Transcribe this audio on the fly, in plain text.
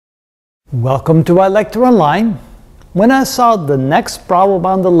Welcome to iLecture Online. When I saw the next problem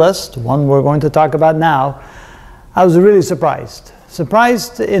on the list, one we're going to talk about now, I was really surprised.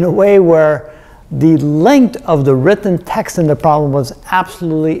 Surprised in a way where the length of the written text in the problem was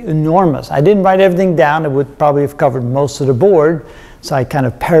absolutely enormous. I didn't write everything down. It would probably have covered most of the board. So I kind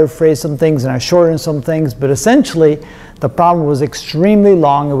of paraphrased some things and I shortened some things, but essentially the problem was extremely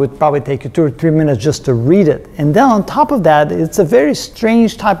long. It would probably take you 2 or 3 minutes just to read it. And then on top of that, it's a very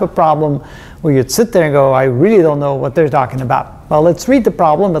strange type of problem where you'd sit there and go, I really don't know what they're talking about. Well, let's read the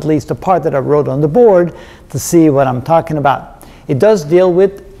problem, at least the part that I wrote on the board, to see what I'm talking about. It does deal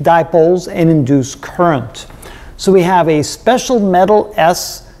with dipoles and induced current. So we have a special metal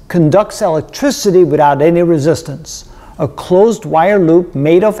S conducts electricity without any resistance. A closed wire loop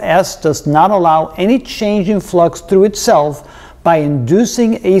made of S does not allow any change in flux through itself by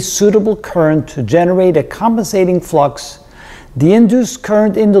inducing a suitable current to generate a compensating flux. The induced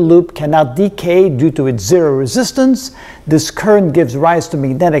current in the loop cannot decay due to its zero resistance. This current gives rise to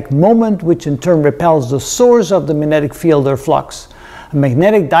magnetic moment, which in turn repels the source of the magnetic field or flux. A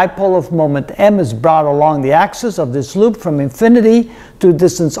magnetic dipole of moment m is brought along the axis of this loop from infinity to a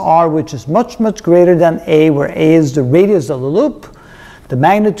distance r, which is much greater than a, where a is the radius of the loop. The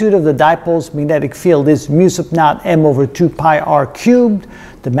magnitude of the dipole's magnetic field is mu sub naught m over 2 pi r cubed.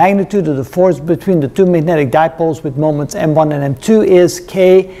 The magnitude of the force between the two magnetic dipoles with moments m1 and m2 is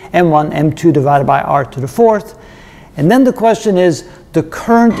k m1 m2 divided by r to the fourth. And then the question is, the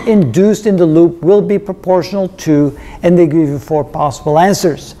current induced in the loop will be proportional to, and they give you 4 possible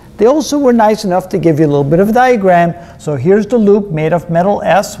answers. They also were nice enough to give you a little bit of a diagram. So here's the loop made of metal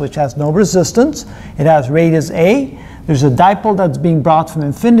S, which has no resistance. It has radius a. There's a dipole that's being brought from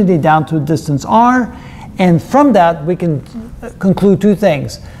infinity down to a distance r. And from that, we can conclude 2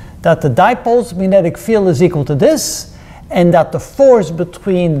 things. That the dipole's magnetic field is equal to this, and that the force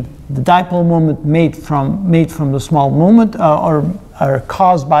between the dipole moment made from the small moment, or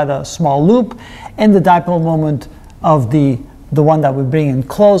caused by the small loop, and the dipole moment of the one that we bring in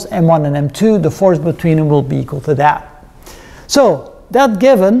close, m1 and m2, the force between them will be equal to that. So, that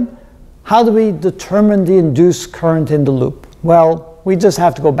given, how do we determine the induced current in the loop? Well, we just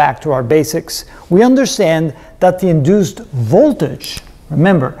have to go back to our basics. We understand that the induced voltage,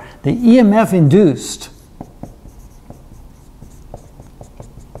 remember, the EMF induced,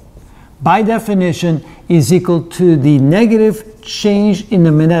 by definition, is equal to the negative change in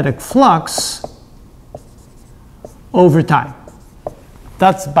the magnetic flux over time.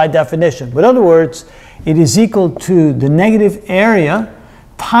 That's by definition. In other words, it is equal to the negative area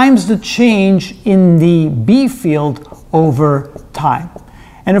times the change in the B field over time.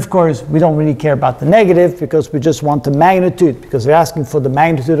 And of course, we don't really care about the negative because we just want the magnitude, because we're asking for the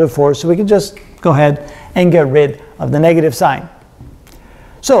magnitude of force, so we can just go ahead and get rid of the negative sign.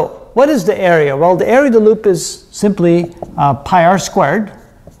 So, what is the area? Well, the area of the loop is simply pi r squared,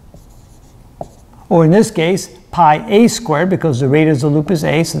 or in this case, pi a squared, because the radius of the loop is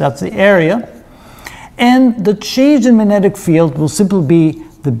a, so that's the area. And the change in magnetic field will simply be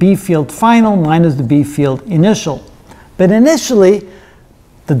the B field final minus the B field initial. But initially,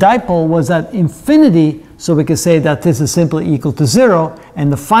 the dipole was at infinity, so we can say that this is simply equal to 0,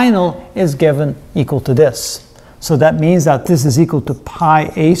 and the final is given equal to this. So that means that this is equal to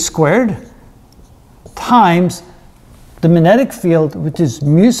pi a squared times the magnetic field, which is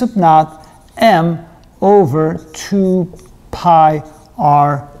mu sub naught m over 2 pi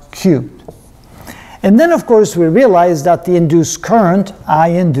r cubed. And then, of course, we realize that the induced current, I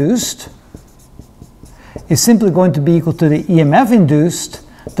induced, is simply going to be equal to the EMF induced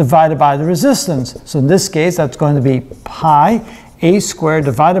divided by the resistance. So in this case, that's going to be pi a squared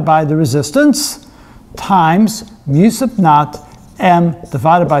divided by the resistance times mu sub naught m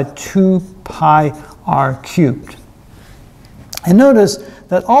divided by 2 pi r cubed. And notice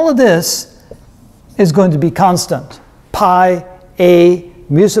that all of this is going to be constant. Pi, a,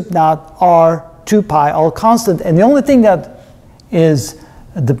 mu sub naught, r, 2 pi, all constant. And the only thing that is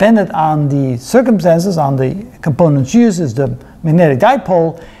dependent on the circumstances, on the components used, is the magnetic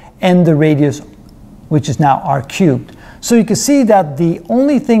dipole and the radius, which is now r cubed. So you can see that the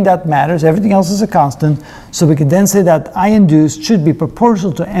only thing that matters, everything else is a constant, so we can then say that I induced should be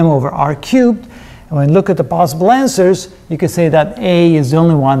proportional to m over r cubed. And when you look at the possible answers, you can say that A is the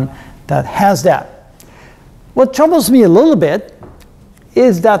only one that has that. What troubles me a little bit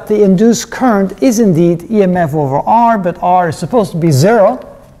is that the induced current is indeed EMF over R, but R is supposed to be 0.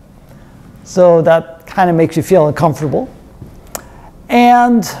 So that kind of makes you feel uncomfortable.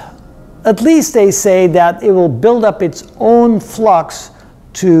 And at least they say that it will build up its own flux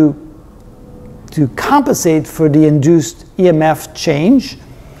to compensate for the induced EMF change.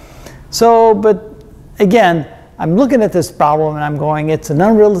 So, but again, I'm looking at this problem and I'm going, it's an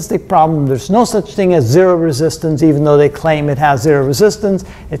unrealistic problem. There's no such thing as zero resistance, even though they claim it has zero resistance.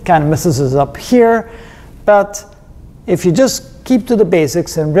 It kind of messes us up here. But if you just keep to the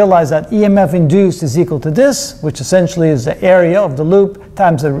basics and realize that EMF induced is equal to this, which essentially is the area of the loop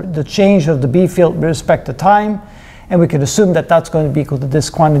times the change of the B field with respect to time, and we can assume that that's going to be equal to this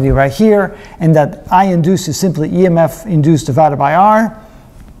quantity right here, and that I induced is simply EMF induced divided by R,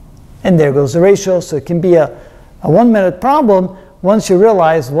 and there goes the ratio. So it can be a 1 minute problem once you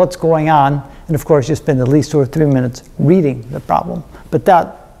realize what's going on, and of course you spend at least 2 or 3 minutes reading the problem. But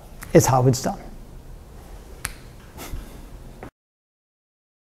that is how it's done.